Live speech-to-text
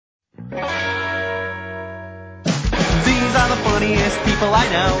the funniest people I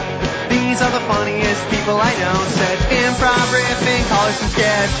know. These are the funniest people I know. Said improv, riffing, callers and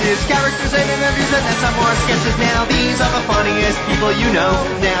sketches, characters and interviews, and then some more sketches. Now these are the funniest people you know.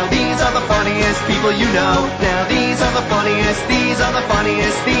 Now these are the funniest people you know. Now these are the funniest, these are the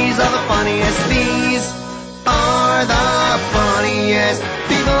funniest, these are the funniest, these are the funniest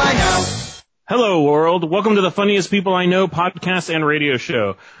people I know. Hello, world. Welcome to the Funniest People I Know podcast and radio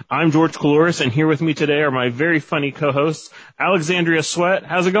show. I'm George Coulouris, and here with me today are my very funny co-hosts, Alexandria Sweat.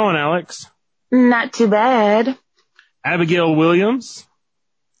 How's it going, Alex? Not too bad. Abigail Williams.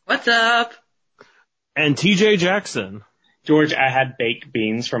 What's up? And TJ Jackson. George, I had baked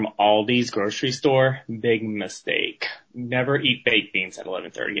beans from Aldi's grocery store. Big mistake. Never eat baked beans at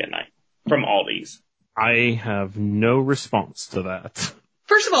 11:30 at night from Aldi's. I have no response to that.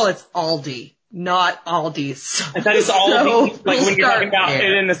 First of all, it's Aldi, not Aldi's. I thought it's Aldi's. So like when you're talking about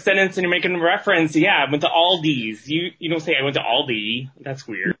there. it in a sentence and you're making a reference, yeah, I went to Aldi's. You don't say I went to Aldi. That's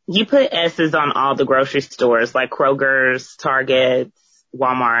weird. You put S's on all the grocery stores, like Kroger's, Target's,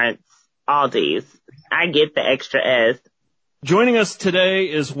 Walmart's, Aldi's. I get the extra S. Joining us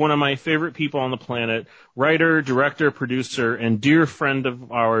today is one of my favorite people on the planet, writer, director, producer, and dear friend of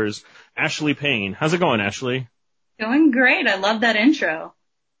ours, Ashley Payne. How's it going, Ashley? Going great. I love that intro.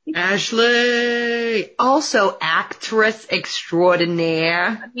 Ashley, also actress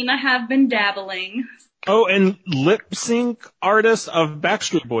extraordinaire. I mean, I have been dabbling. Oh, and lip sync artist of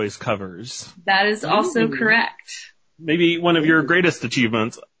Backstreet Boys covers. That is also correct. Maybe one of your greatest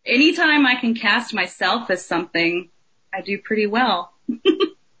achievements. Anytime I can cast myself as something, I do pretty well.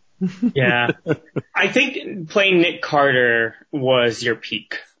 Yeah. I think playing Nick Carter was your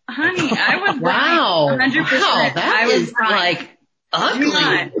peak. Honey, I was Wow. 100%. Wow, that I was is like ugly, Do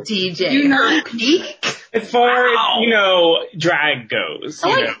not. DJ. Do not. Peak. As far as, drag goes.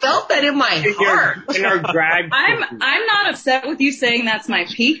 I felt that in my heart. In our drag. I'm not upset with you saying that's my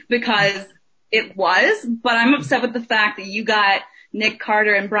peak because it was, but I'm upset with the fact that you got Nick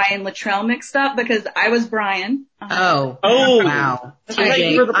Carter and Brian Luttrell mixed up because I was Brian. Oh, I wow.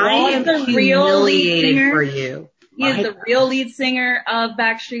 TJ, I am humiliated for you. He is the real lead singer of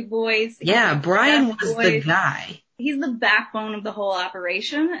Backstreet Boys. Yeah, Brian was Boys. the guy. He's the backbone of the whole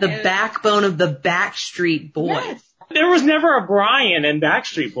operation. The backbone of the Backstreet Boys. Yes. There was never a Brian in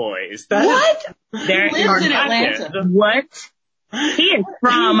Backstreet Boys. What? There He lives in Atlanta. What? He is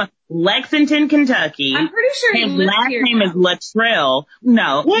from Lexington, Kentucky. I'm pretty sure he His lives last here. name is Luttrell.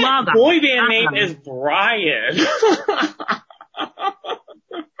 No, What log on. boy band name is Brian?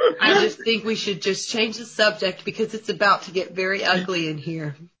 I just think we should just change the subject because it's about to get very ugly in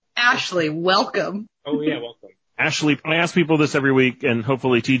here. Ashley, welcome. Oh yeah, welcome. Ashley, I ask people this every week, and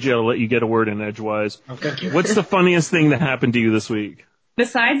hopefully TJ will let you get a word in edgewise. Okay. What's the funniest thing that happened to you this week?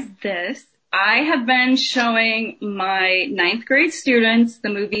 Besides this, I have been showing my 9th grade students the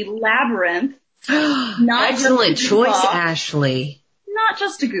movie Labyrinth. Excellent just to choice, goof off. Ashley. Not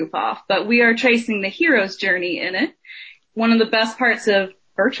just to goof off, but we are tracing the hero's journey in it. One of the best parts of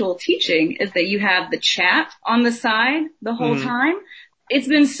virtual teaching is that you have the chat on the side the whole time. It's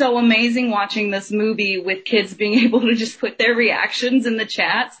been so amazing watching this movie with kids being able to just put their reactions in the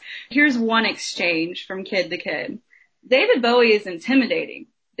chats. Here's one exchange from kid to kid. David Bowie is intimidating.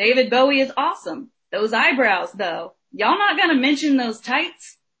 David Bowie is awesome. Those eyebrows, though. Y'all not gonna mention those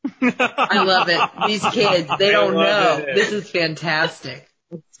tights? I love it. These kids, they don't know. it. This is fantastic.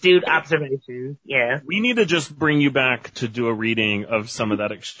 Astute observations. Yeah. We need to just bring you back to do a reading of some of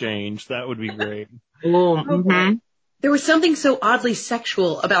that exchange. That would be great. Ooh, mm-hmm. There was something so oddly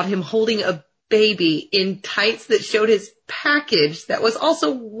sexual about him holding a baby in tights that showed his package that was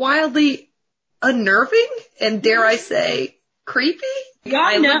also wildly unnerving and, dare I say, creepy.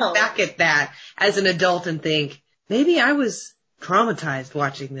 I look back at that as an adult and think, maybe I was traumatized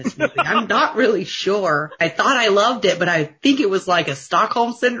watching this movie. I'm not really sure. I thought I loved it, but I think it was like a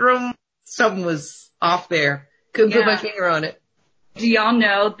Stockholm syndrome. Something was off there. Couldn't put my finger on it. Do y'all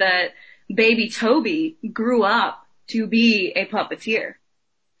know that baby Toby grew up to be a puppeteer?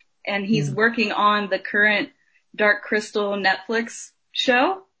 And he's working on the current Dark Crystal Netflix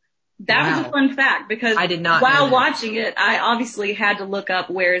show. That was a fun fact because I did not while know that. watching it, I obviously had to look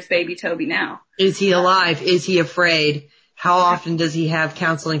up where is baby Toby now. Is he alive? Is he afraid? How often does he have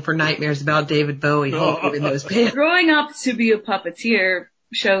counseling for nightmares about David Bowie in those pants? Growing up to be a puppeteer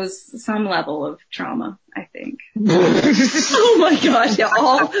shows some level of trauma, I think. Oh my gosh, yeah,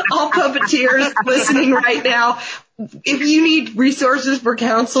 all puppeteers listening right now, if you need resources for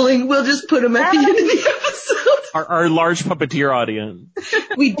counseling, we'll just put them at the end of the episode. Our large puppeteer audience.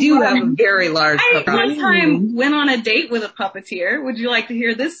 We do have a very large I puppeteer. one time went on a date with a puppeteer. Would you like to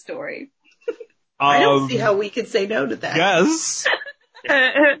hear this story? I don't see how we could say no to that. Yes.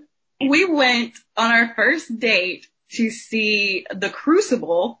 We went on our first date to see The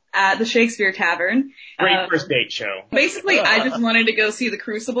Crucible at the Shakespeare Tavern. Great first date show. Basically, I just wanted to go see The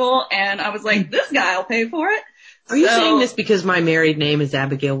Crucible, and I was like, this guy will pay for it. Are you saying this because my married name is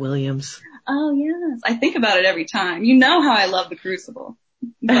Abigail Williams? Oh, yes. I think about it every time. You know how I love The Crucible.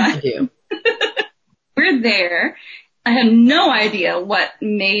 I do. We're there. I have no idea what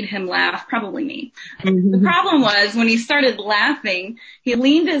made him laugh. Probably me. The problem was when he started laughing, he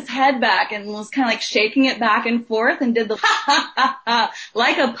leaned his head back and was kind of like shaking it back and forth and did the ha ha ha ha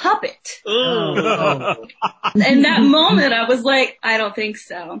like a puppet. Oh. In that moment, I was like, I don't think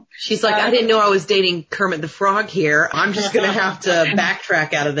so. She's like, I didn't know I was dating Kermit the Frog here. I'm just going to have to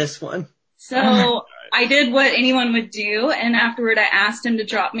backtrack out of this one. So I did what anyone would do, and afterward I asked him to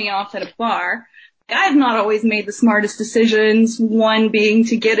drop me off at a bar. I've not always made the smartest decisions, one being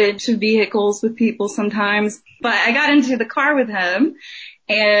to get into vehicles with people sometimes. But I got into the car with him,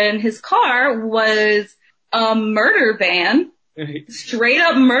 and his car was a murder van, straight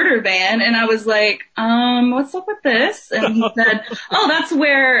up murder van. And I was like, what's up with this? And he said, oh, that's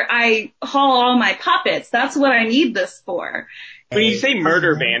where I haul all my puppets. That's what I need this for. When you say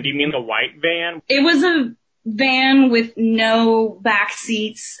murder van, do you mean the white van? It was a van with no back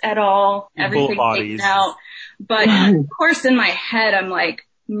seats at all. Everything taken out. But of course in my head I'm like,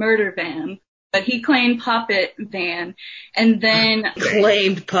 murder van. But he claimed puppet van. And then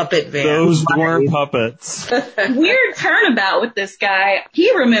claimed puppet van. Those weren't puppets. Weird turnabout with this guy.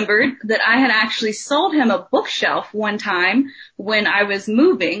 He remembered that I had actually sold him a bookshelf one time when I was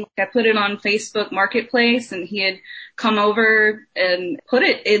moving. I put it on Facebook Marketplace, and he had come over and put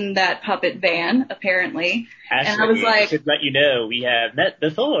it in that puppet van, apparently. Ashley, and I was like, I should let you know we have met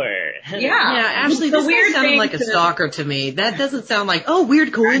before. Yeah, Ashley, this weird sounded like a stalker to me. That doesn't sound like, oh,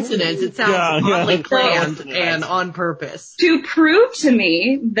 weird coincidence. It sounds oddly planned and on purpose. To prove to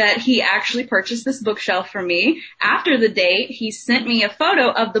me that he actually purchased this bookshelf for me, after the date, he sent me a photo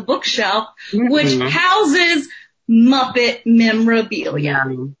of the bookshelf, which houses Muppet memorabilia.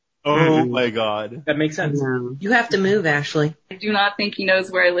 Oh my God. That makes sense. You have to move, Ashley. I do not think he knows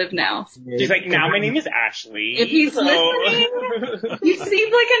where I live now. She's like, now my name is Ashley. If he's listening, you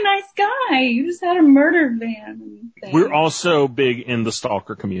seem like a nice guy. You just had a murder van. We're also big in the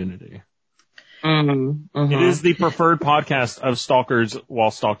stalker community. It is the preferred podcast of stalkers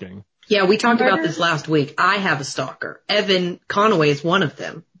while stalking. Yeah, we talked about this last week. I have a stalker. Evan Conaway is one of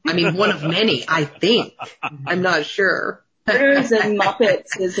them. I mean, one of many, I think. I'm not sure. Murders and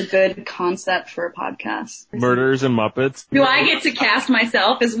Muppets is a good concept for a podcast. Murders and Muppets. Do I get to cast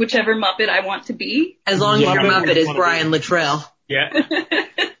myself as whichever Muppet I want to be? As long as your Muppet is Brian Luttrell. Yeah.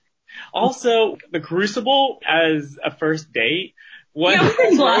 Also, The Crucible as a first date was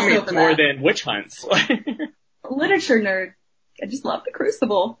more than witch hunts. Literature nerd. I just love The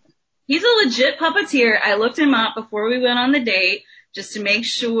Crucible. He's a legit puppeteer. I looked him up before we went on the date just to make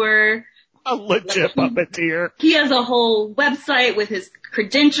sure. A legit puppeteer. He has a whole website with his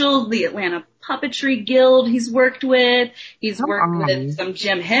credentials, the Atlanta Puppetry Guild he's worked with. He's worked with some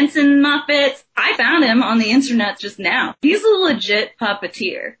Jim Henson Muppets. I found him on the internet just now. He's a legit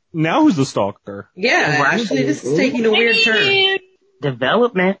puppeteer. Now who's the stalker? Yeah, actually, this is taking a weird turn.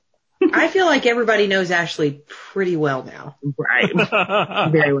 Development. I feel like everybody knows Ashley pretty well now.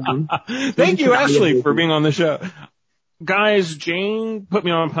 Right. Very well. Thank you, Ashley, for being on the show. Guys, Jane put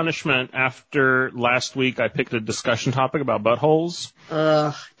me on punishment after last week I picked a discussion topic about buttholes.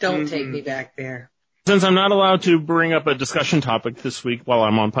 Don't take me back there. Since I'm not allowed to bring up a discussion topic this week while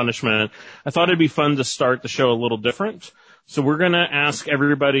I'm on punishment, I thought it'd be fun to start the show a little different. So we're going to ask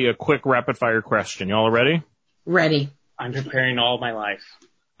everybody a quick rapid-fire question. Y'all ready? Ready. I'm preparing all my life.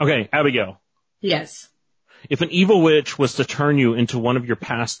 Okay, Abigail. Yes. If an evil witch was to turn you into one of your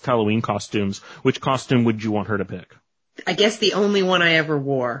past Halloween costumes, which costume would you want her to pick? I guess the only one I ever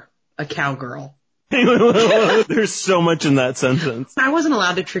wore, a cowgirl. There's so much in that sentence. I wasn't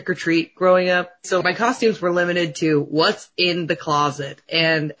allowed to trick or treat growing up, so my costumes were limited to what's in the closet.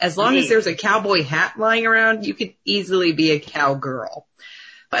 And as long as there's a cowboy hat lying around, you could easily be a cowgirl.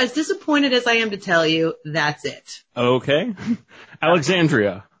 But as disappointed as I am to tell you, that's it. Okay.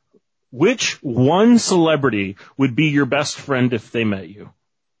 Alexandria, which one celebrity would be your best friend if they met you?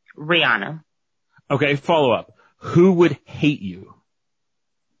 Rihanna. Okay, follow up. Who would hate you?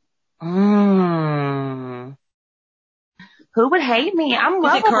 Who would hate me? I'm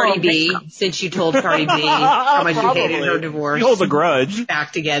lovable. Cardi B, since you told Cardi B how much you hated her divorce. She holds a grudge.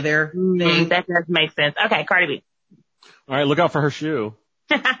 Back together. That does make sense. Okay, Cardi B. All right, look out for her shoe.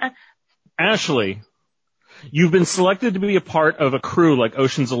 Ashley, You've been selected to be a part of a crew like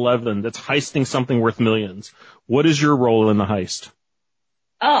Ocean's 11 that's heisting something worth millions. What is your role in the heist?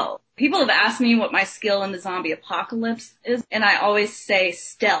 Oh, people have asked me what my skill in the zombie apocalypse is, and I always say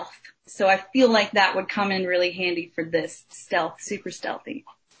stealth. So I feel like that would come in really handy for this. Stealth, super stealthy.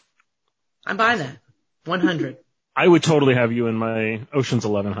 I'm buying that. 100. I would totally have you in my Ocean's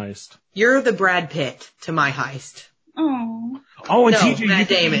 11 heist. You're the Brad Pitt to my heist. Oh. Oh, and No, TJ, Matt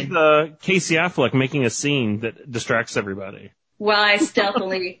you Damon. could be the Casey Affleck making a scene that distracts everybody. While I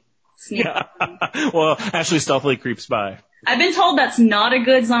stealthily sneak. Well, Ashley stealthily creeps by. I've been told that's not a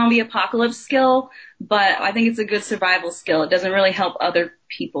good zombie apocalypse skill, but I think it's a good survival skill. It doesn't really help other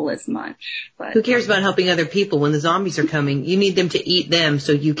people as much. But Who cares about helping other people when the zombies are coming? You need them to eat them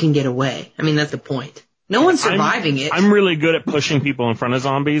so you can get away. I mean, that's the point. No one's surviving it. I'm really good at pushing people in front of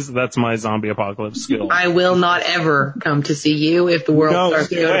zombies. That's my zombie apocalypse skill. I will not ever come to see you if the world starts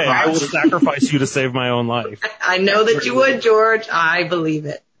to go to I will pot. sacrifice you to save my own life. I know that you would, George. I believe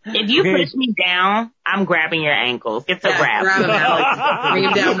it. If you push me down, I'm grabbing your ankles. It's a grab. Grab him, Alex. Bring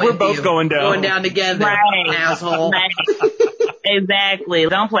him down with We're both you. going down. Going down together, Right. asshole. Right. Exactly.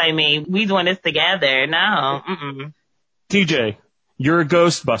 Don't play me. We doing this together. No. Mm-mm. TJ, you're a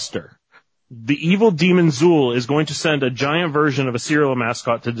Ghostbuster. The evil demon Zool is going to send a giant version of a cereal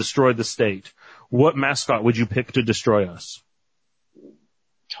mascot to destroy the state. What mascot would you pick to destroy us?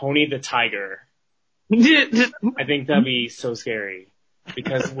 Tony the Tiger. I think that'd be so scary.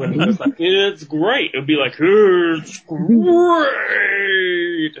 Because when it was like, it's great, it would be like, it's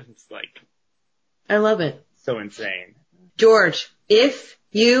great. It's like, I love it. so insane. George, if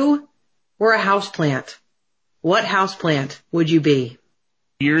you were a houseplant, what houseplant would you be?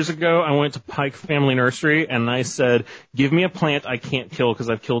 Years ago, I went to Pike Family Nursery, and I said, give me a plant I can't kill because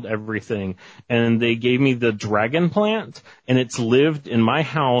I've killed everything. And they gave me the dragon plant, and it's lived in my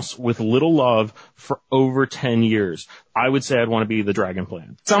house with little love for over 10 years. I would say I'd want to be the dragon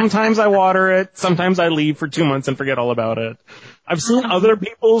plant. Sometimes I water it. Sometimes I leave for 2 months and forget all about it. I've seen other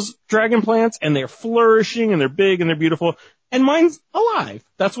people's dragon plants, and they're flourishing, and they're big, and they're beautiful. And mine's alive.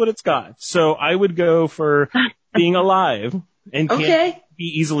 That's what it's got. So I would go for being alive and can't be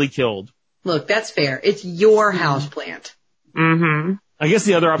easily killed. Look, that's fair. It's your houseplant. Mm-hmm. I guess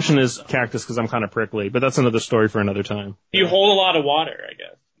the other option is cactus because I'm kind of prickly, but that's another story for another time. You hold a lot of water, I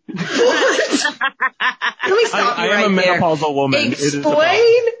guess. Let me stop you I right am a there. menopausal woman.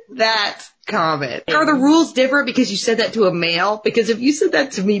 Explain that comment. Are the rules different because you said that to a male? Because if you said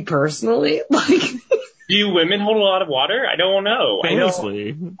that to me personally, like... Do you women hold a lot of water? I don't know.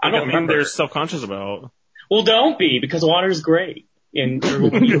 Famously. I don't remember. They're self-conscious about. Well, don't be, because water is great. And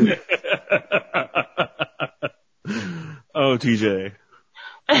Oh, TJ.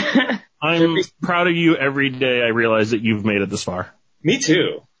 I'm proud of you every day I realize that you've made it this far. Me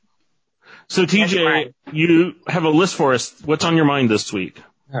too. So, TJ, you have a list for us. What's on your mind this week?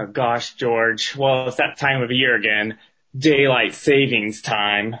 Oh, gosh, George. Well, it's that time of year again. Daylight savings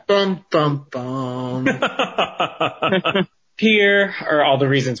time. Bum, bum, bum. Here are all the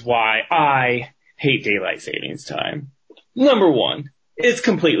reasons why I hate daylight savings time. Number one, it's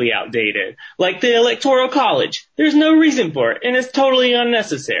completely outdated. Like the Electoral College. There's no reason for it, and it's totally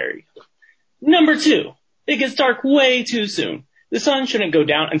unnecessary. Number two, it gets dark way too soon. The sun shouldn't go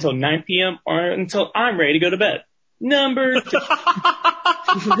down until 9 p.m. or until I'm ready to go to bed. Number three.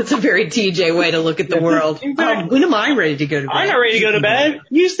 That's a very TJ way to look at the world. Exactly. When am I ready to go to bed? I'm not ready to go to bed.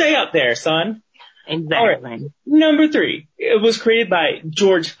 You stay up there, son. Exactly. All right. Number three, it was created by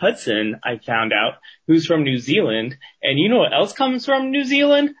George Hudson, I found out, who's from New Zealand. And you know what else comes from New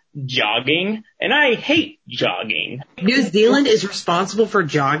Zealand? Jogging. And I hate jogging. New Zealand is responsible for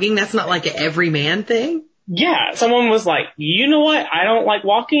jogging? That's not like an everyman thing? Yeah, someone was like, you know what? I don't like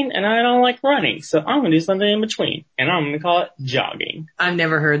walking and I don't like running. So I'm going to do something in between. And I'm going to call it jogging. I've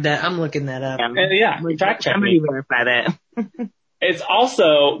never heard that. I'm looking that up. Yeah, fact check I'm me. going to verify that. It's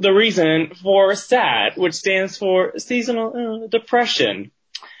also the reason for SAD, which stands for seasonal depression.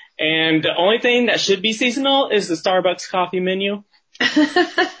 And the only thing that should be seasonal is the Starbucks coffee menu.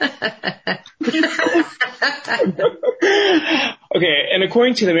 Okay, and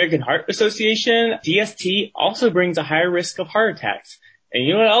according to the American Heart Association, DST also brings a higher risk of heart attacks. And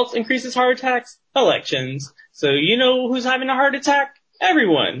you know what else increases heart attacks? Elections. So you know who's having a heart attack?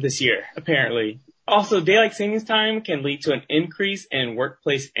 Everyone this year, apparently. Also, daylight savings time can lead to an increase in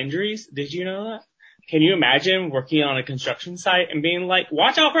workplace injuries. Did you know that? Can you imagine working on a construction site and being like,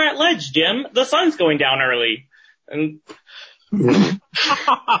 watch out for that ledge, Jim. The sun's going down early. And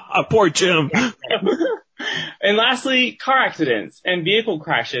Poor Jim. And lastly, car accidents and vehicle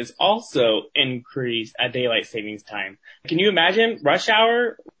crashes also increase at daylight savings time. Can you imagine rush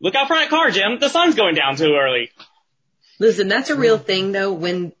hour? Look out for that car, Jim. The sun's going down too early. Listen, that's a real thing, though,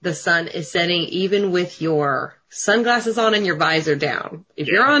 when the sun is setting, even with your sunglasses on and your visor down. If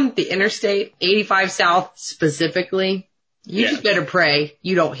you're on the Interstate 85 South specifically, you just better pray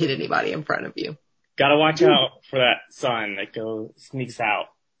you don't hit anybody in front of you. Gotta watch out for that sun that sneaks out.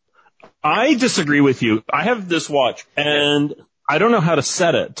 I disagree with you. I have this watch, and I don't know how to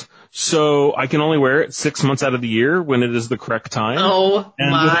set it. So I can only wear it 6 months out of the year when it is the correct time. Oh,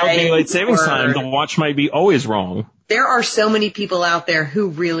 and my without daylight savings word. time, the watch might be always wrong. There are so many people out there who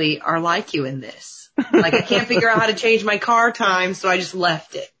really are like you in this. Like, I can't figure out how to change my car time, so I just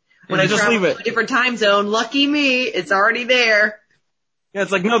left it. When I just travel leave it. to a different time zone, lucky me, it's already there. Yeah,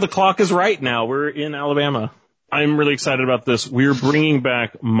 it's like, no, the clock is right now. We're in Alabama. I'm really excited about this. We're bringing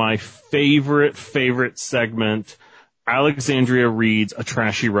back my favorite segment. Alexandria reads a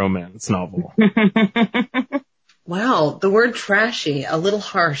trashy romance novel. Wow, the word trashy, a little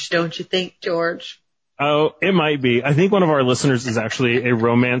harsh, don't you think, George? Oh, it might be. I think one of our listeners is actually a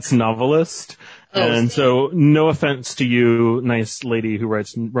romance novelist. And so, no offense to you, nice lady who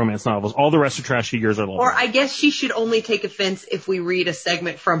writes romance novels. All the rest are trashy, yours are lovely. Or I guess she should only take offense if we read a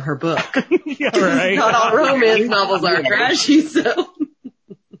segment from her book. Yeah, right. Not all romance novels are trashy, so.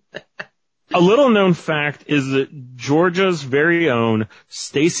 A little known fact is that Georgia's very own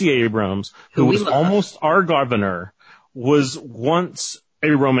Stacy Abrams, who was almost our governor, was once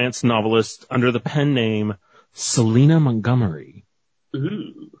a romance novelist under the pen name Selena Montgomery.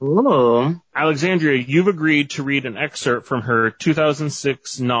 Ooh. Alexandria, you've agreed to read an excerpt from her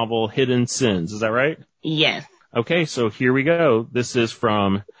 2006 novel Hidden Sins. Is that right? Yes. Okay, so here we go. This is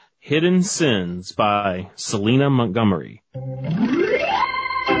from Hidden Sins by Selena Montgomery.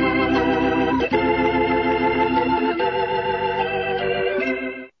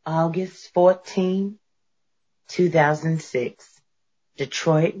 August 14, 2006,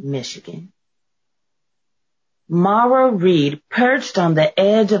 Detroit, Michigan. Mara Reed perched on the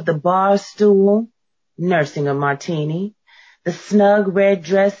edge of the bar stool, nursing a martini. The snug red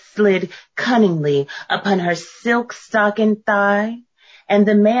dress slid cunningly upon her silk stocking thigh, and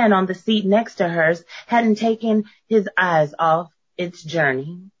the man on the seat next to hers hadn't taken his eyes off its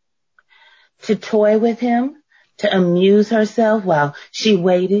journey. To toy with him, to amuse herself while she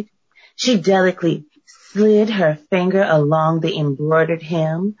waited, she delicately slid her finger along the embroidered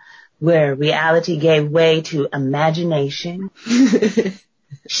hem where reality gave way to imagination.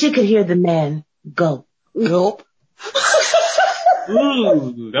 She could hear the man gulp. Gulp.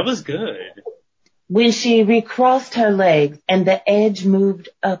 Ooh, that was good. When she recrossed her legs and the edge moved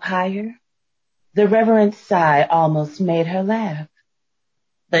up higher, the reverent sigh almost made her laugh.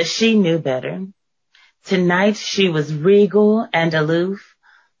 But she knew better. Tonight she was regal and aloof,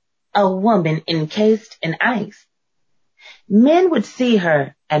 a woman encased in ice. Men would see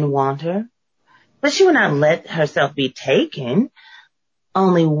her and want her, but she would not let herself be taken.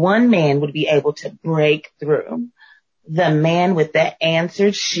 Only one man would be able to break through. The man with the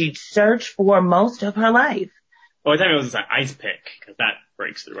answers she'd searched for most of her life. Well, I thought it was an ice pick, because that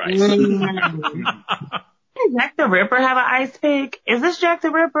breaks through ice. Does Jack the Ripper have an ice pick? Is this Jack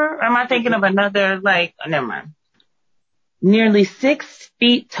the Ripper? Or am I thinking of another, never mind. Nearly 6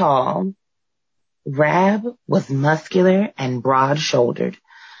 feet tall, Rab was muscular and broad-shouldered,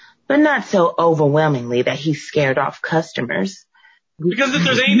 but not so overwhelmingly that he scared off customers. Because if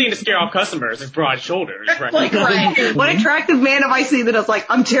there's anything to scare off customers, it's broad shoulders, right? Right. What attractive man have I seen that I was like,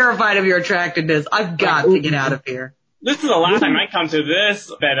 I'm terrified of your attractiveness. I've got to get out of here. This is the last time I come to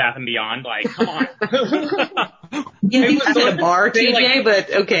this Bed Bath & Beyond. Like, come on. You think that's at a bar, TJ,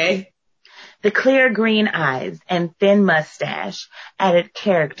 but okay. The clear green eyes and thin mustache added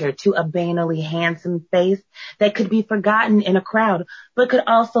character to a banally handsome face that could be forgotten in a crowd, but could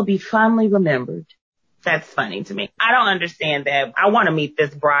also be fondly remembered. That's funny to me. I don't understand that. I want to meet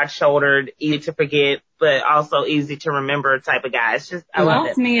this broad-shouldered, easy to forget, but also easy to remember type of guy. It's just, I love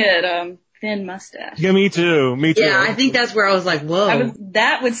it. Me at thin mustache. Yeah, me too. Yeah, I think that's where I was like, whoa.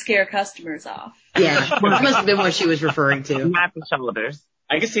 That would scare customers off. Yeah, that must have been what she was referring to. Not the shoulders.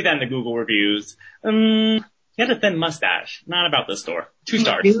 I can see that in the Google reviews. He had a thin mustache. Not about this store. 2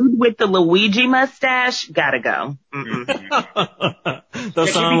 stars. Dude with the Luigi mustache, gotta go.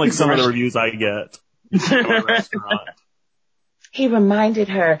 Those sound like some of the reviews I get. He reminded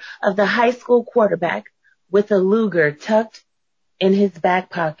her of the high school quarterback with a Luger tucked in his back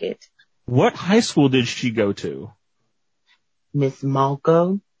pocket. What high school did she go to? Miss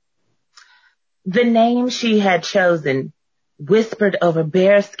Malco. The name she had chosen whispered over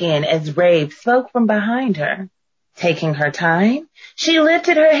bare skin as Rabe spoke from behind her. Taking her time, she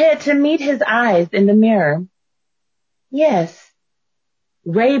lifted her head to meet his eyes in the mirror. Yes.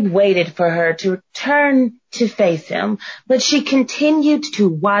 Rabe waited for her to turn to face him, but she continued to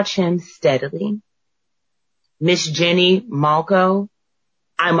watch him steadily. Miss Jenny Malco,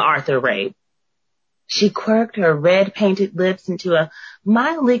 I'm Arthur Rabe. She quirked her red-painted lips into a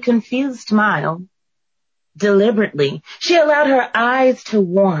mildly confused smile. Deliberately, she allowed her eyes to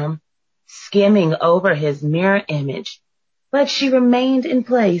warm, skimming over his mirror image, but she remained in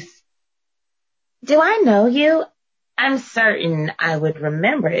place. Do I know you? I'm certain I would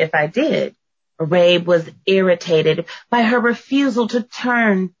remember if I did. Rabe was irritated by her refusal to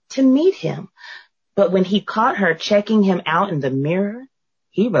turn to meet him, but when he caught her checking him out in the mirror,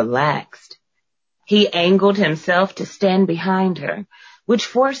 he relaxed. He angled himself to stand behind her, which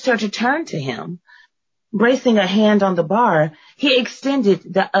forced her to turn to him. Bracing a hand on the bar, he extended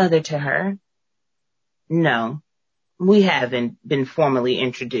the other to her. No, we haven't been formally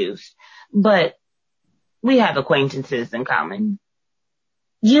introduced, but we have acquaintances in common.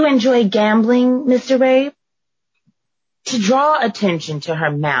 You enjoy gambling, Mr. Rabe? To draw attention to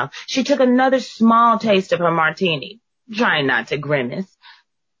her mouth, she took another small taste of her martini, trying not to grimace.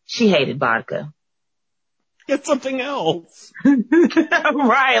 She hated vodka. Get something else.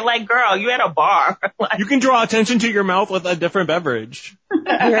 Right, like, girl, you at a bar. You can draw attention to your mouth with a different beverage.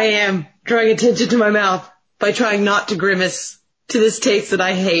 Here I am, drawing attention to my mouth by trying not to grimace to this taste that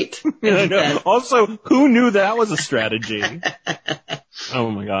I hate. Also, who knew that was a strategy?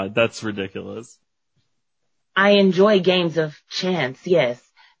 Oh my God, that's ridiculous. I enjoy games of chance, yes.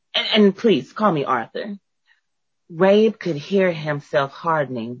 And please, call me Arthur. Rabe could hear himself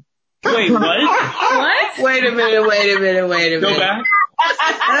hardening. Wait, what? What? Wait a minute. Go back.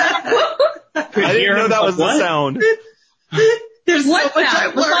 I didn't know that was the sound. There's so What much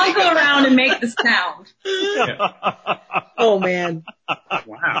sound? I'm Let's all learning. go around and make the sound. Oh, man.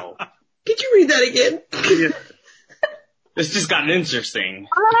 Wow. Could you read that again? This just got interesting.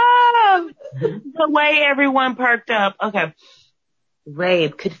 The way everyone perked up. Okay.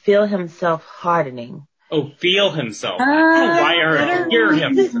 Rabe could feel himself hardening. Oh, feel himself. Why are hear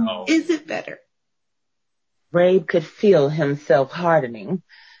himself? Is it better? Rabe could feel himself hardening,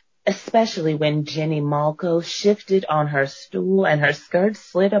 especially when Jenny Malco shifted on her stool and her skirt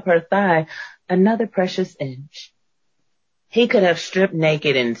slid up her thigh another precious inch. He could have stripped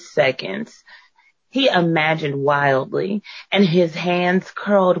naked in seconds. He imagined wildly, and his hands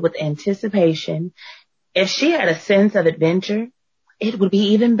curled with anticipation. If she had a sense of adventure, it would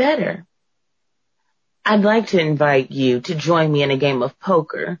be even better. I'd like to invite you to join me in a game of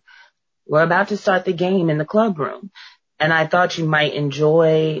poker. We're about to start the game in the club room, and I thought you might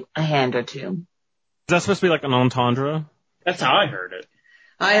enjoy a hand or two. Is that supposed to be like an entendre? That's how I heard it.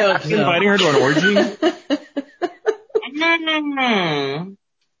 I hope so. Inviting her to an orgy? Mm-hmm.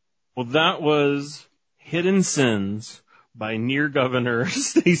 Well, that was Hidden Sins by Near Governor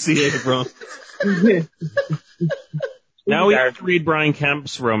Stacy Abrams. Now we have to read Brian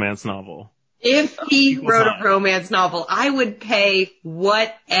Kemp's romance novel. If he wrote a romance novel, I would pay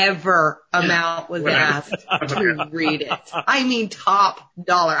whatever amount was asked to read it. I mean, top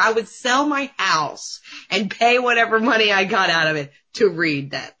dollar. I would sell my house and pay whatever money I got out of it to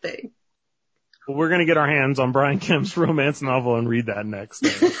read that thing. Well, we're going to get our hands on Brian Kemp's romance novel and read that next.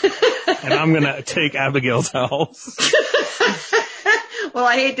 And I'm going to take Abigail's house. Well,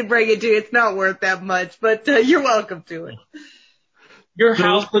 I hate to break it to you. It's not worth that much, but you're welcome to it. Your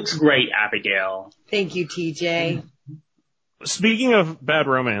house looks great, Abigail. Thank you, TJ. Speaking of bad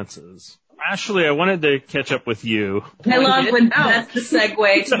romances, Ashley, I wanted to catch up with you. I love when that's the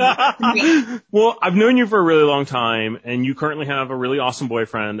segue to me. Well, I've known you for a really long time, and you currently have a really awesome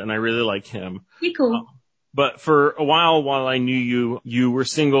boyfriend, and I really like him. Be cool. But for a while I knew you, you were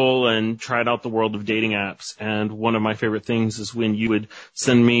single and tried out the world of dating apps. And one of my favorite things is when you would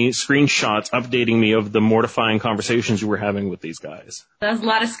send me screenshots updating me of the mortifying conversations you were having with these guys. That was a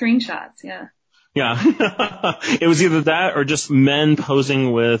lot of screenshots, yeah. Yeah. It was either that or just men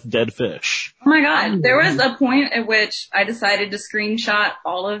posing with dead fish. Oh my God. There was a point at which I decided to screenshot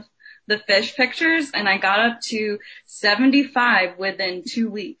all of the fish pictures, and I got up to 75 within 2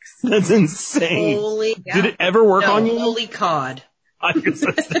 weeks. That's insane. Holy, Did it ever work on you? Holy cod. I guess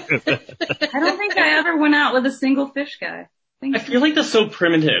that's stupid. I don't think I ever went out with a single fish guy. I feel like that's so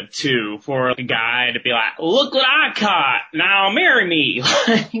primitive, too, for a guy to be like, look what I caught, now marry me.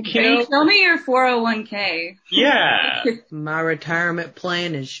 Like, you Hey, know? show me your 401k. Yeah. My retirement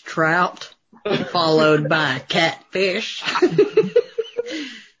plan is trout, followed by catfish.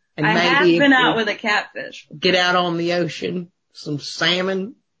 And I have maybe been out with a catfish. get out on the ocean, some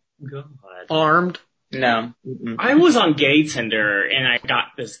salmon, God. armed. No. Mm-mm. I was on gay Tinder and I got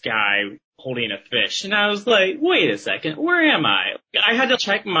this guy holding a fish and I was like, wait a second, where am I? I had to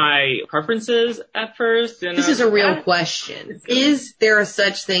check my preferences at first. And This is a real question. Is there a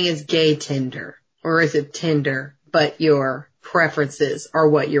such thing as gay Tinder? Or is it Tinder, but your preferences are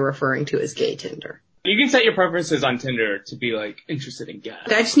what you're referring to as gay Tinder? You can set your preferences on Tinder to be like interested in guys.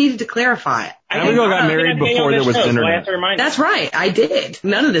 I just needed to clarify it. Abigail got married before there was internet. That's right, I did.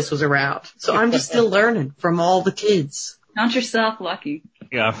 None of this was around. So I'm just still learning from all the kids. Count yourself lucky.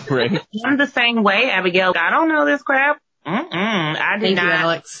 Yeah, right. I'm the same way, Abigail. I don't know this crap. I did Thank not. you,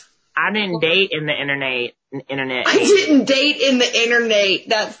 Alex. I didn't date in the internet. I didn't date in the internet.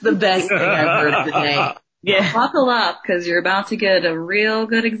 That's the best thing I've heard today. Yeah. Buckle up, because you're about to get a real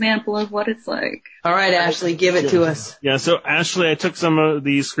good example of what it's like. All right, Ashley, give it to us. Yeah, so Ashley, I took some of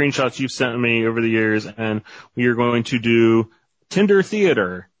these screenshots you've sent me over the years, and we are going to do Tinder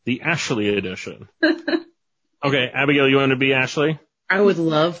Theater, the Ashley edition. Okay, Abigail, you want to be Ashley? I would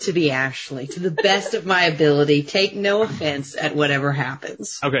love to be Ashley, to the best of my ability. Take no offense at whatever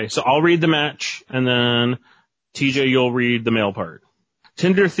happens. Okay, so I'll read the match, and then TJ, you'll read the male part.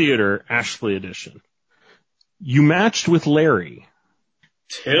 Tinder Theater, Ashley edition. You matched with Larry.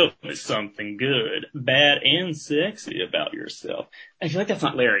 Tell me something good, bad, and sexy about yourself. I feel like that's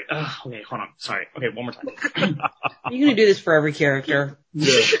not Larry. Okay, hold on. Sorry. Okay, one more time. Are you going to do this for every character?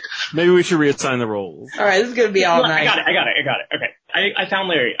 Yeah. Maybe we should reassign the roles. All right, this is going to be all I night. got it. Okay. I found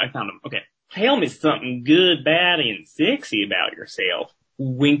Larry. I found him. Okay. Tell me something good, bad, and sexy about yourself.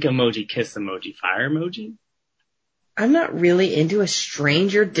 Wink emoji, kiss emoji, fire emoji. I'm not really into a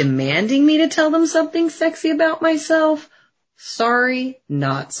stranger demanding me to tell them something sexy about myself. Sorry,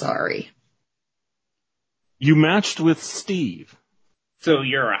 not sorry. You matched with Steve. So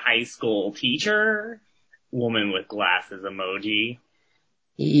you're a high school teacher? Woman with glasses emoji.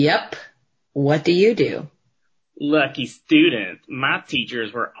 Yep. What do you do? Lucky student. My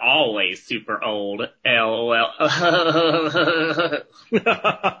teachers were always super old. LOL.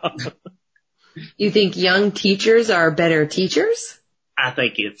 You think young teachers are better teachers? I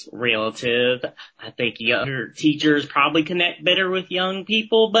think it's relative. I think younger teachers probably connect better with young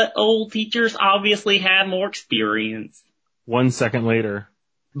people, but old teachers obviously have more experience. 1 second later.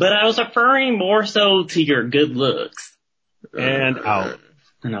 But I was referring more so to your good looks. And out.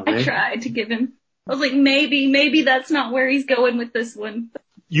 I tried to give him. I was like, maybe that's not where he's going with this one.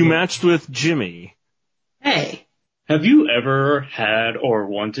 You matched with Jimmy. Hey. Have you ever had or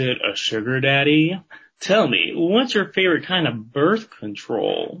wanted a sugar daddy? Tell me, what's your favorite kind of birth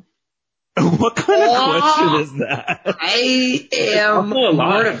control? What kind of question is that? I am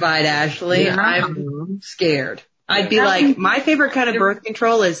mortified, Ashley. I'm scared. I'd be like, my favorite kind of birth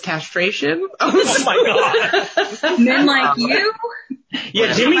control is castration. Oh my god. Men like you?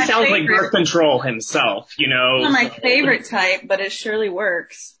 Yeah, Jimmy sounds like birth control himself, you know. It's not my favorite type, but it surely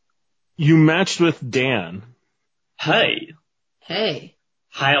works. You matched with Dan. Hey. Hey.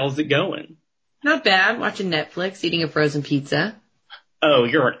 How's it going? Not bad. Watching Netflix, eating a frozen pizza. Oh,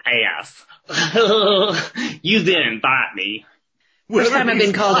 you're an ass. You didn't invite me. First time I've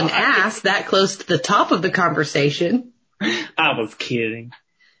been called an ass that close to the top of the conversation. I was kidding.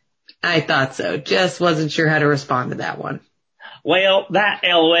 I thought so. Just wasn't sure how to respond to that one. Well, that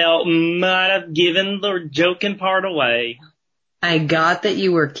LOL might have given the joking part away. I got that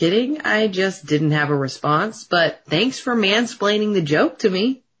you were kidding. I just didn't have a response, but thanks for mansplaining the joke to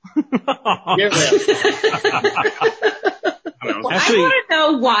me. Actually, I want to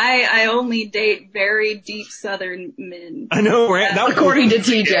know why I only date very deep Southern men. I know, right? That according to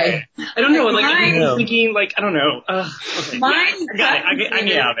TJ. I don't know. Like, I'm thinking, like, I don't know. Okay. Mine. I got it. I can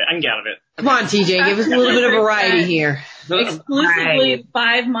get out of it. Come on, TJ, give us a little bit of variety here. Exclusively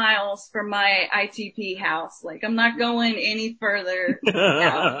 5 miles from my ITP house. Like, I'm not going any further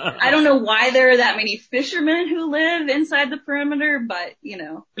out. I don't know why there are that many fishermen who live inside the perimeter, but, you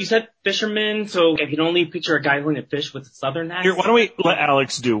know. You said fishermen, so I can only picture a guy holding a fish with a southern accent. Here, why don't we let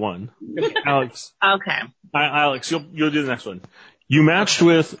Alex do one? Alex. Okay. Alex, you'll do the next one. You matched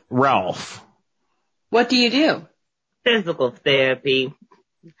with Ralph. What do you do? Physical therapy.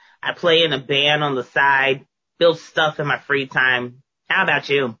 I play in a band on the side, build stuff in my free time. How about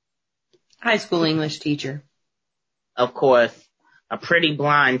you? High school English teacher. Of course. A pretty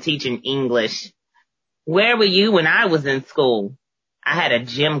blonde teaching English. Where were you when I was in school? I had a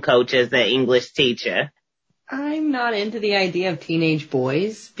gym coach as the English teacher. I'm not into the idea of teenage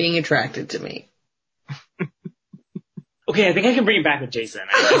boys being attracted to me. Okay, I think I can bring it back with Jason.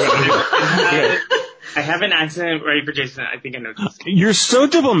 Okay. I have an accent ready for Jason. I think I know this. You're so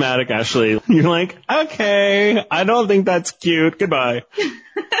diplomatic, Ashley. You're like, okay, I don't think that's cute. Goodbye.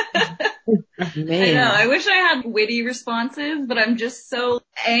 Man. I know. I wish I had witty responses, but I'm just so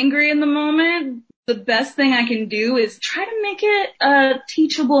angry in the moment. The best thing I can do is try to make it a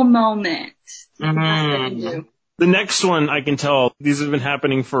teachable moment. That's the best I can do. The next one, I can tell, these have been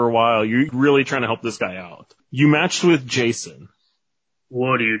happening for a while. You're really trying to help this guy out. You matched with Jason.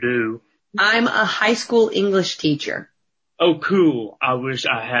 What do you do? I'm a high school English teacher. Oh, cool. I wish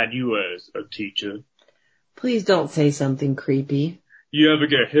I had you as a teacher. Please don't say something creepy. You ever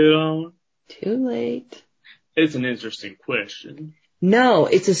get hit on? Too late. It's an interesting question. No,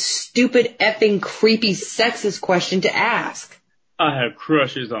 it's a stupid effing creepy sexist question to ask. I have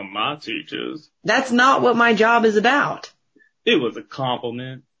crushes on my teachers. That's not what my job is about. It was a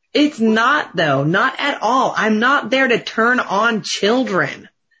compliment. It's not though, not at all. I'm not there to turn on children.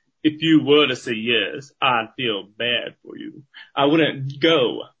 If you were to say yes, I'd feel bad for you. I wouldn't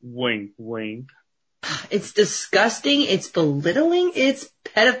go, wink, wink. It's disgusting, it's belittling, it's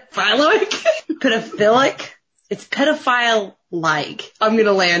pedophilic, pedophilic, it's pedophile-like. I'm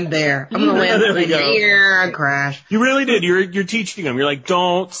gonna land there. I'm gonna land There we go. here, crash. You really did. You're teaching them. You're like,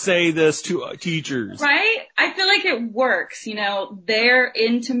 don't say this to teachers. Right? I feel like it works. You know, they're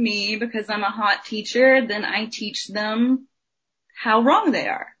into me because I'm a hot teacher. Then I teach them how wrong they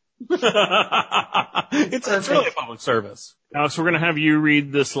are. It's really a public service. Alex, we're going to have you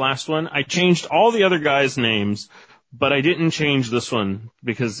read this last one. I changed all the other guys' names, but I didn't change this one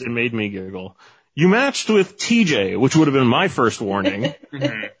because it made me giggle. You matched with TJ, which would have been my first warning.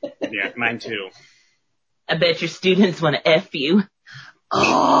 Yeah, mine too. I bet your students want to F you. Oh,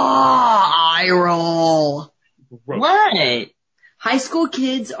 eye roll. What? High school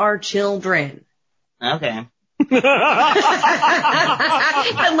kids are children. Okay. I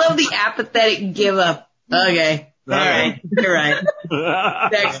love the apathetic give up. Okay. All right. You're right.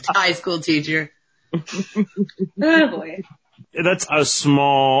 Next high school teacher. Oh boy. That's a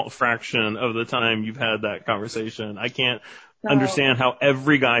small fraction of the time you've had that conversation. I can't understand how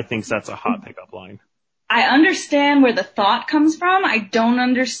every guy thinks that's a hot pickup line. I understand where the thought comes from. I don't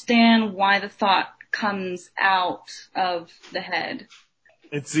understand why the thought comes out of the head.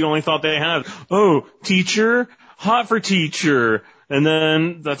 It's the only thought they have. Oh, teacher, hot for teacher. And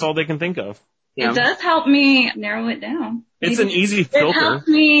then that's all they can think of. Yeah. It does help me narrow it down. It's an easy It filter. helps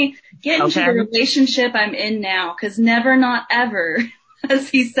me get into Okay. the relationship I'm in now, because never, not ever, has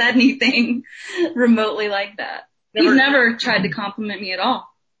he said anything remotely like that. He's never tried to compliment me at all.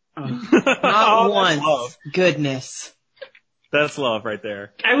 Not Oh, once. that's love. Goodness. That's love right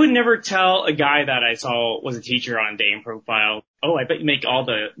there. I would never tell a guy that I saw was a teacher on Dame Profile, oh, I bet you make all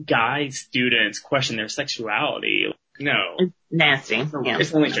the guy students question their sexuality. No. It's nasty. Yeah.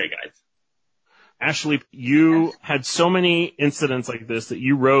 It's only straight guys. Ashley, you had so many incidents like this that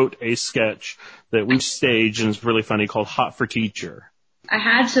you wrote a sketch that we staged and it's really funny called Hot for Teacher. I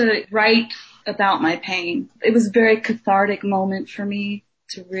had to write about my pain. It was a very cathartic moment for me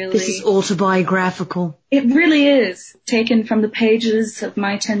to really... This is autobiographical. It really is, taken from the pages of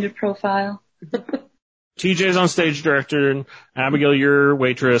my Tinder profile. TJ's on stage director, and Abigail, your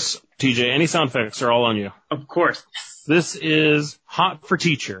waitress. TJ, any sound effects are all on you. Of course. This is Hot for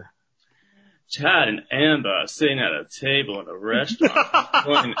Teacher. Chad and Amber sitting at a table in a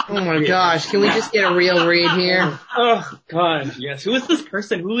restaurant. Oh my gosh, can we just get a real read here? Oh, God, yes. Who is this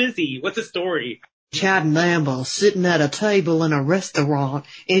person? Who is he? What's his story? Chad and Amber sitting at a table in a restaurant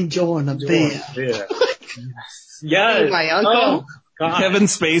enjoying a beer. Yeah. Yes. My uncle. Oh, God. Kevin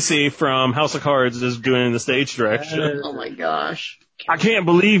Spacey from House of Cards is doing the stage direction. Oh my gosh. I can't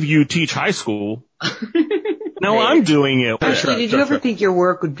believe you teach high school. No, I'm doing it. Ashley, did you ever think your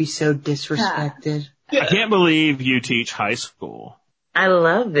work would be so disrespected? I can't believe you teach high school. I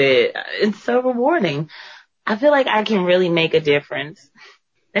love it. It's so rewarding. I feel like I can really make a difference.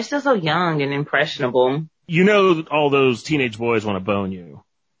 They're still so young and impressionable. You know all those teenage boys want to bone you.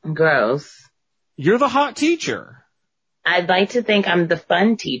 Gross. You're the hot teacher. I'd like to think I'm the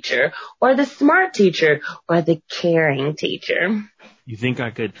fun teacher, or the smart teacher, or the caring teacher. You think I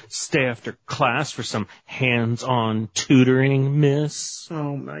could stay after class for some hands-on tutoring, miss?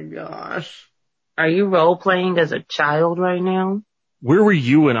 Oh my gosh. Are you role-playing as a child right now? Where were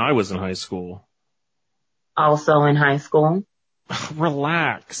you when I was in high school? Also in high school?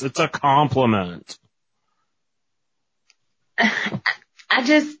 Relax. It's a compliment. I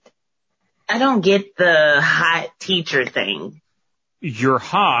don't get the hot teacher thing. You're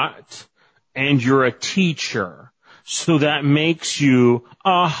hot and you're a teacher. So that makes you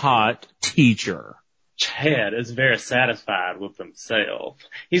a hot teacher. Chad is very satisfied with himself.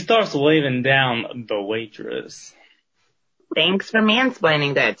 He starts waving down the waitress. Thanks for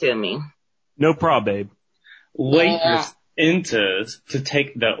mansplaining that to me. No prob, babe. Waitress enters to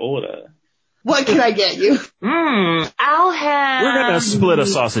take the order. What can I get you? I'll have... We're gonna split a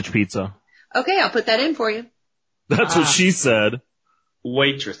sausage pizza. Okay, I'll put that in for you. That's what she said.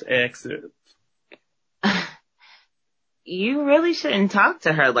 Waitress exits. You really shouldn't talk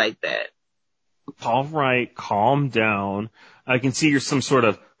to her like that. All right, calm down. I can see you're some sort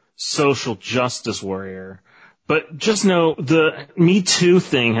of social justice warrior. But just know the Me Too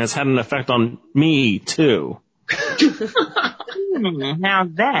thing has had an effect on me, too. How's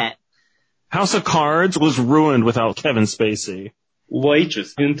that? House of Cards was ruined without Kevin Spacey.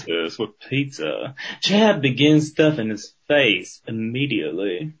 Waitress enters with pizza. Chad begins stuffing his face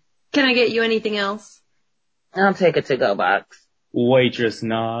immediately. Can I get you anything else? I'll take a to-go box. Waitress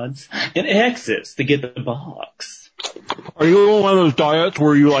nods and exits to get the box. Are you on one of those diets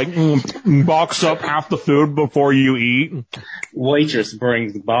where you box up half the food before you eat? Waitress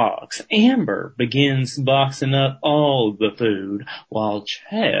brings the box. Amber begins boxing up all the food while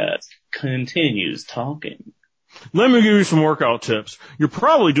Chad continues talking. Let me give you some workout tips. You're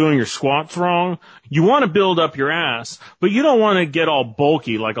probably doing your squats wrong. You want to build up your ass, but you don't want to get all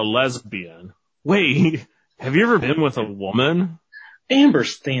bulky like a lesbian. Wait, have you ever been with a woman? Amber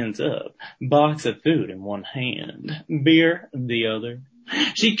stands up, box of food in one hand, beer in the other.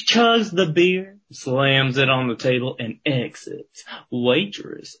 She chugs the beer, slams it on the table, and exits.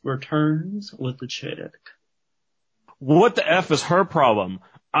 Waitress returns with the check. What the F is her problem?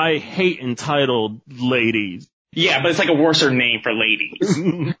 I hate entitled ladies. Yeah, but it's like a worser name for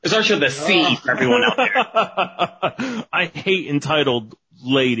ladies. It's also the C for everyone out there. I hate entitled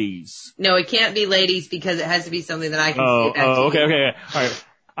ladies. No, it can't be ladies because it has to be something that I can say back to okay, you. okay. All right.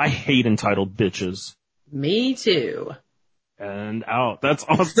 I hate entitled bitches. Me too. And out. That's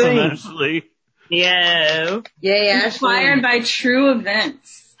awesome, Ashley. Yeah. Yay, Ashley. Inspired by true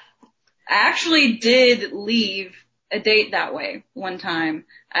events. I actually did leave a date that way one time.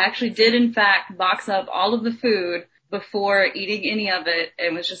 I actually did, in fact, box up all of the food before eating any of it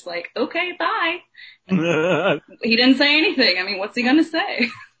and was just like, okay, bye. He didn't say anything. I mean, what's he going to say?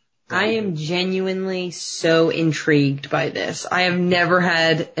 I am genuinely so intrigued by this. I have never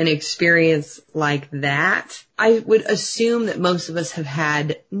had an experience like that. I would assume that most of us have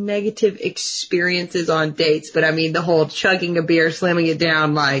had negative experiences on dates, but I mean, the whole chugging a beer, slamming it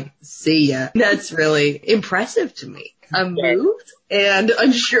down, like, see ya. That's really impressive to me. I'm moved and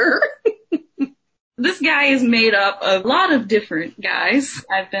unsure. This guy is made up of a lot of different guys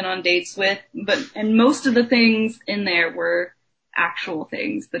I've been on dates with, and most of the things in there were actual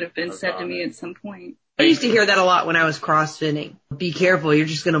things that have been said to me at some point. I used to hear that a lot when I was CrossFitting. Be careful, you're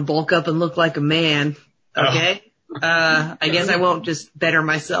just going to bulk up and look like a man. Okay? I guess I won't just better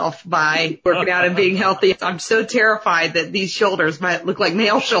myself by working out and being healthy. I'm so terrified that these shoulders might look like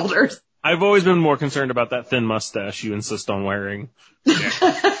male shoulders. I've always been more concerned about that thin mustache you insist on wearing.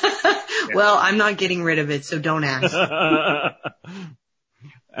 Well, I'm not getting rid of it, so don't ask.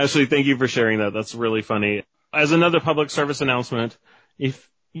 Ashley, thank you for sharing that. That's really funny. As another public service announcement, if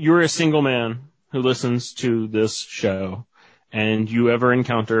you're a single man who listens to this show and you ever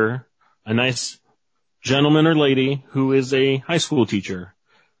encounter a nice gentleman or lady who is a high school teacher,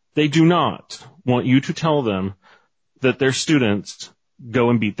 they do not want you to tell them that their students go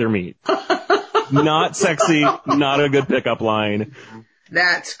and beat their meat. Not sexy, not a good pickup line.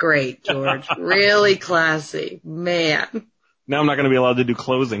 That's great, George. Really classy. Man. Now I'm not going to be allowed to do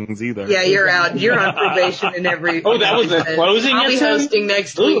closings either. Yeah, you're out. You're on probation in every... Oh, that was a closing? I'll be hosting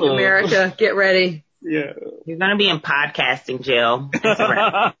next week, America. Get ready. Yeah. You're going to be in podcasting jail. That's a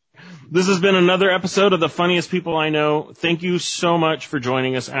wrap. This has been another episode of The Funniest People I Know. Thank you so much for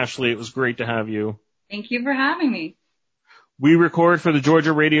joining us, Ashley. It was great to have you. Thank you for having me. We record for the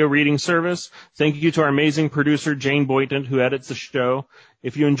Georgia Radio Reading Service. Thank you to our amazing producer, Jane Boynton, who edits the show.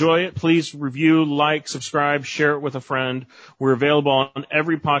 If you enjoy it, please review, like, subscribe, share it with a friend. We're available on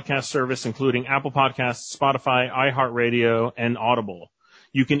every podcast service, including Apple Podcasts, Spotify, iHeartRadio, and Audible.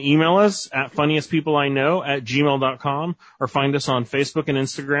 You can email us at funniestpeopleiknow@gmail.com or find us on Facebook and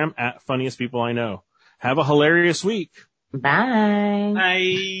Instagram at funniestpeopleiknow. Have a hilarious week. Bye.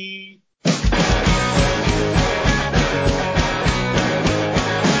 Bye.